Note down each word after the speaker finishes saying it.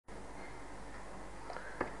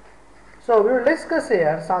So we will discuss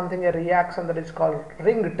here something, a reaction that is called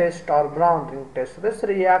ring test or Brown ring test. So this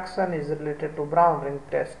reaction is related to Brown ring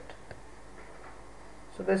test.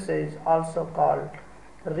 So this is also called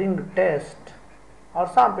ring test, or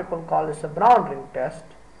some people call this a Brown ring test.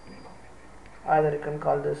 Either you can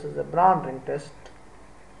call this as a Brown ring test.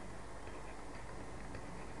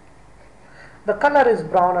 The color is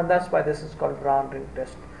brown, and that's why this is called Brown ring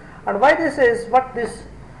test. And why this is, what this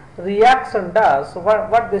reaction does, so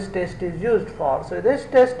what this test is used for. So this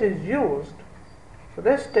test is used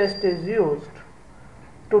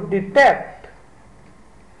to detect,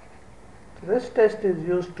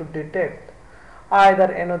 either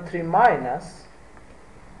NO3 minus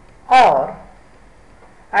or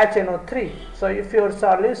HNO3. So if your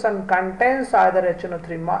solution contains either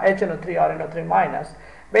HNO3 or NO3 minus,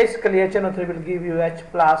 basically HNO3 will give you H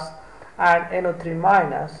plus and NO3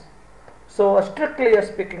 minus. So strictly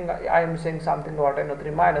speaking, I am saying something about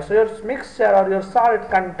NO3 minus. So your mixture or your salt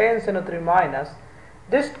contains NO3 minus,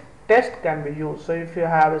 this test can be used. So if you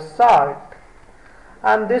have a salt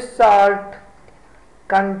and this salt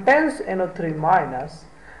contains NO3 minus,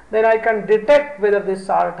 then I can detect whether this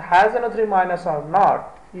salt has NO3 minus or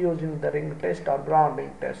not using the ring test or Brown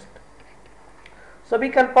ring test. So we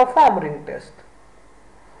can perform ring test.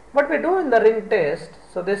 What we do in the ring test,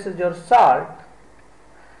 so this is your salt,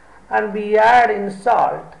 and we add in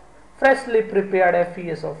salt freshly prepared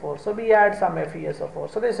FeSO4. So we add some FeSO4.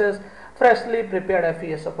 So this is freshly prepared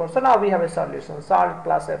FeSO4. So now we have a solution, salt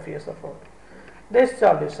plus FeSO4. This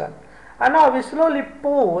solution. And now we slowly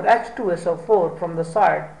pour H2SO4 from the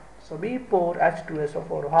side. So we pour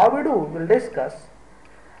H2SO4. How we do? We'll discuss.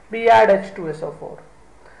 We add H2SO4.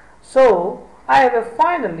 So I have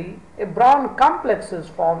finally a brown complex is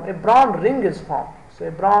formed, a brown ring is formed. So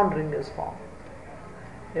a brown ring is formed.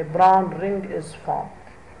 A brown ring is formed.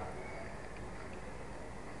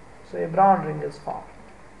 So a brown ring is formed.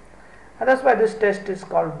 And that's why this test is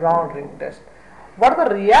called Brown ring test. What are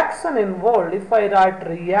the reaction involved? If I write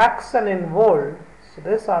reaction involved, so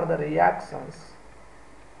these are the reactions.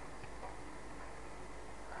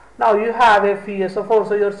 Now you have FeSO4,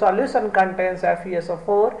 so your solution contains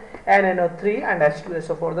FeSO4, NNO3 and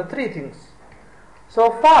H2SO4, the three things. So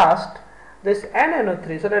first, this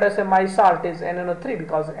NNO3, so let us say my salt is NNO3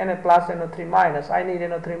 because Na plus NO3 minus, I need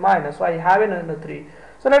NO3 minus, so I have NNO3.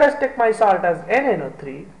 So let us take my salt as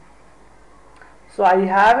NNO3. So I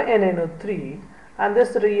have NNO3 and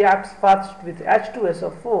this reacts first with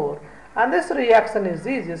H2SO4, and this reaction is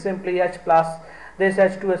easy, simply H plus, this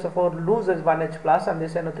H2SO4 loses 1 H plus and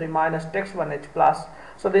this NO3 minus takes 1 H plus.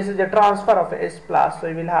 So this is a transfer of H plus, so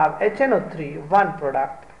we will have HNO3, one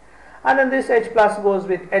product. And then this H plus goes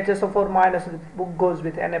with HSO4 minus goes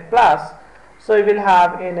with Na plus, so we will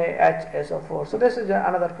have NaHSO4. So this is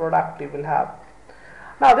another product we will have.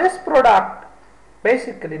 Now this product,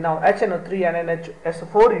 basically now HNO3 and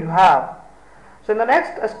NaHSO4 you have. So in the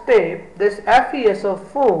next step, this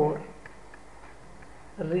FeSO4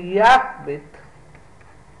 react with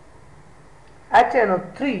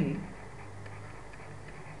HNO3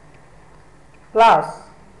 plus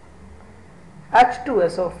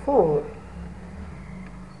H2SO4,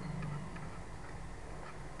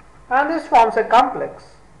 and this forms a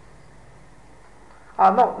complex.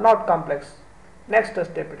 No, not complex. Next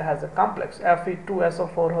step, it has a complex.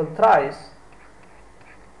 Fe2SO4 whole thrice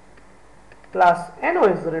plus NO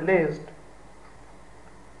is released.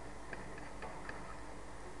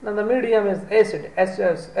 Then the medium is acid,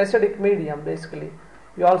 acidic medium basically.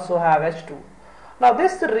 You also have H2. Now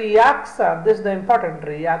this reaction, this is the important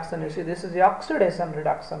reaction. You see, this is the oxidation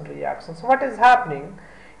reduction reaction. So what is happening?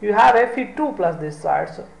 You have Fe2 plus this side,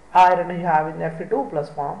 so iron you have in Fe2 plus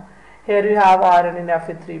form. Here you have iron in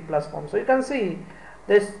Fe3 plus form. So you can see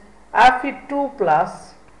this Fe2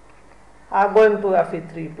 plus are going to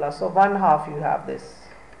Fe3 plus. So one half you have this.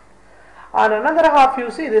 And another half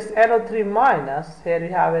you see this NO3 minus. Here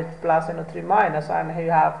you have H plus NO3 minus, and here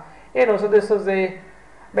you have NO. So this is a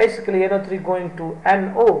basically NO3 going to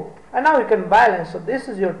NO, and now you can balance. So this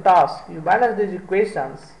is your task, you balance these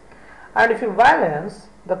equations, and if you balance,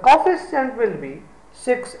 the coefficient will be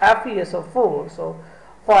 6 FeSO4. So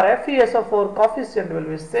for FeSO4 coefficient will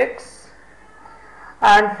be 6,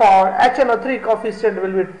 and for HNO3 coefficient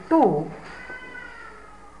will be 2.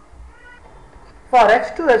 For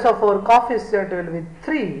H2SO4 coefficient will be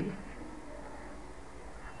 3,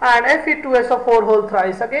 and Fe2SO4 whole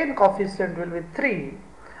thrice again coefficient will be 3,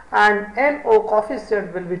 and NO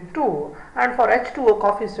coefficient will be 2, and for H2O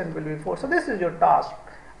coefficient will be 4. So this is your task.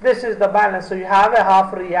 This is the balance. So you have a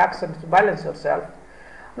half reaction to balance yourself.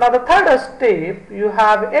 Now the third step, you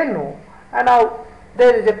have NO, and now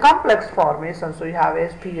there is a complex formation, so you have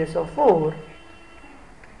FeSO4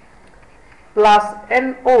 plus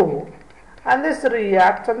NO, and this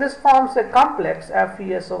reacts and this forms a complex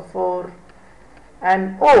FeSO4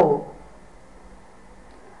 and O.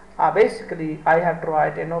 Basically I have to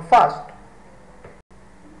write NO first.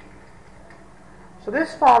 So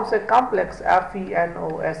this forms a complex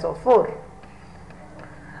FeNOSO4,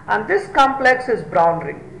 and this complex is brown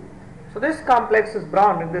ring. So this complex is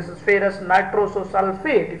brown ring. This is ferrous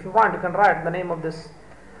nitrososulfate. If you want, you can write the name of this.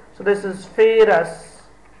 So this is ferrous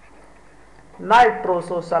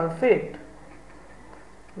nitrososulfate.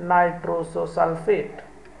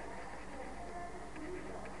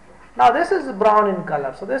 Now this is brown in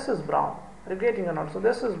color. So this is brown. Are you getting or not? So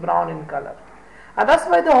this is brown in color. And that's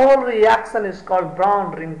why the whole reaction is called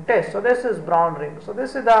brown ring test. So this is brown ring. So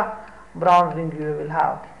this is the brown ring you will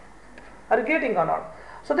have. Are you getting or not?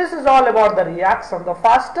 So this is all about the reaction. The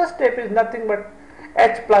fastest step is nothing but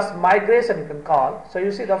H plus migration, you can call. So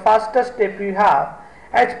you see the fastest step you have,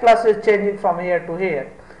 H plus is changing from here to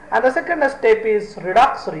here. And the second step is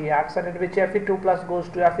redox reaction, in which Fe2 plus goes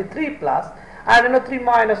to Fe3 plus and NO3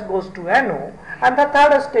 minus goes to NO. And the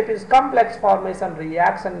third step is complex formation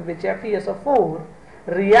reaction, in which FeSO4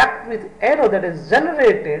 react with NO that is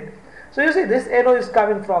generated. So you see this NO is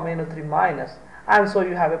coming from NO3 minus, and so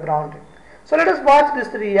you have a brown ring. So let us watch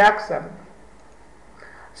this reaction.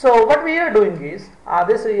 So what we are doing is,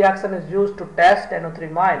 this reaction is used to test NO3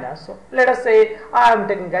 minus. So let us say I am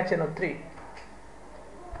taking HNO3.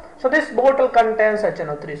 So this bottle contains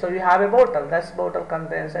HNO3. So you have a bottle. This bottle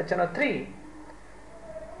contains HNO3.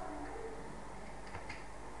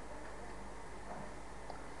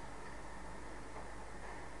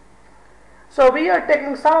 So we are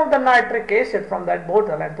taking some of the nitric acid from that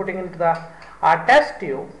bottle and putting into the test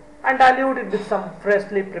tube and dilute it with some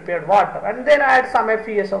freshly prepared water, and then add some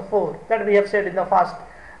FeSO4. That we have said in the first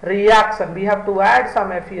reaction, we have to add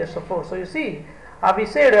some FeSO4. So you see, we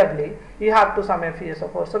said earlier you have to some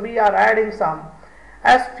FeSO4. So we are adding some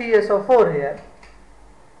FeSO4 here.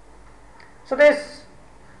 So this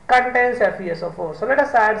contains FeSO4. So let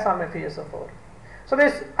us add some FeSO4. So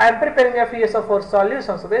this, I am preparing a FeSO4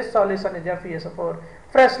 solution. So this solution is FeSO4,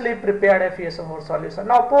 freshly prepared FeSO4 solution.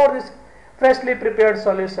 Now pour this freshly prepared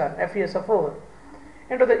solution FeSO4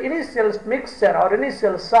 into the initial mixture or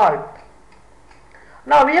initial salt.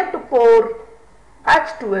 Now we have to pour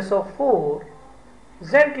H2SO4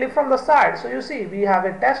 gently from the side. So you see, we have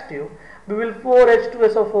a test tube. We will pour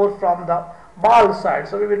H2SO4 from the ball side.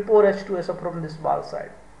 So we will pour H2SO from this ball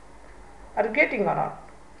side. Are you getting or not?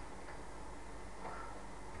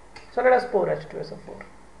 So let us pour H2SO4.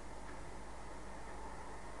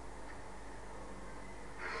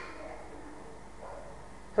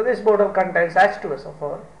 So this bottle contains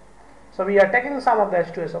H2SO4. So we are taking some of the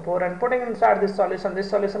H2SO4 and putting inside this solution. This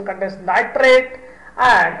solution contains nitrate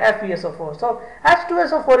and FeSO4. So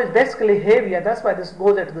H2SO4 is basically heavy, and that's why this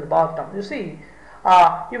goes at the bottom. You see,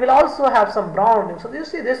 you will also have some brown ring. So you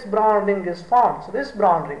see this brown ring is formed. So this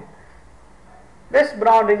brown ring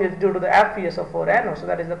is due to the FeSO4NO. So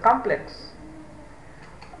that is the complex.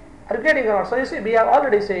 Are you getting it? So you see, we have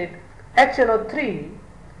already said HNO3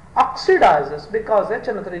 oxidizes, because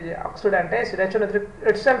HNO3 is oxidant acid. HNO3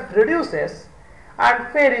 itself reduces, and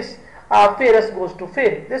ferrous goes to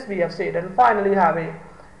ferric. This we have said, and finally you have a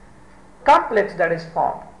complex that is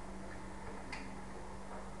formed.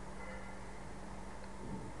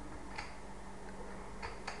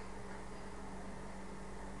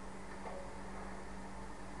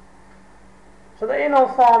 So the NO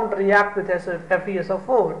formed react with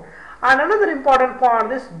FeSO4. And another important point,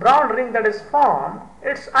 this brown ring that is formed,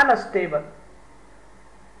 it's unstable.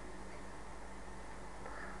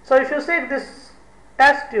 So if you sit this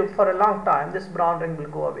test tube for a long time, this brown ring will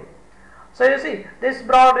go away. So you see, this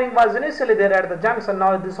brown ring was initially there at the junction,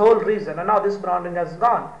 now this whole region, and now this brown ring has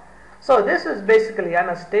gone. So this is basically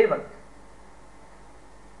unstable.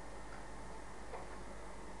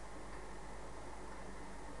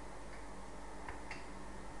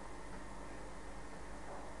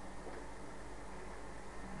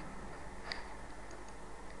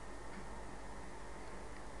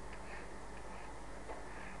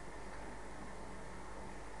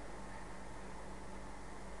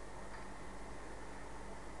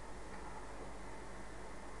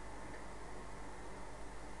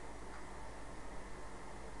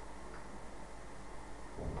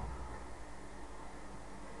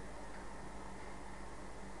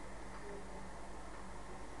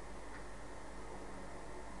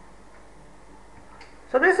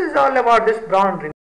 So this is all about this brown ring.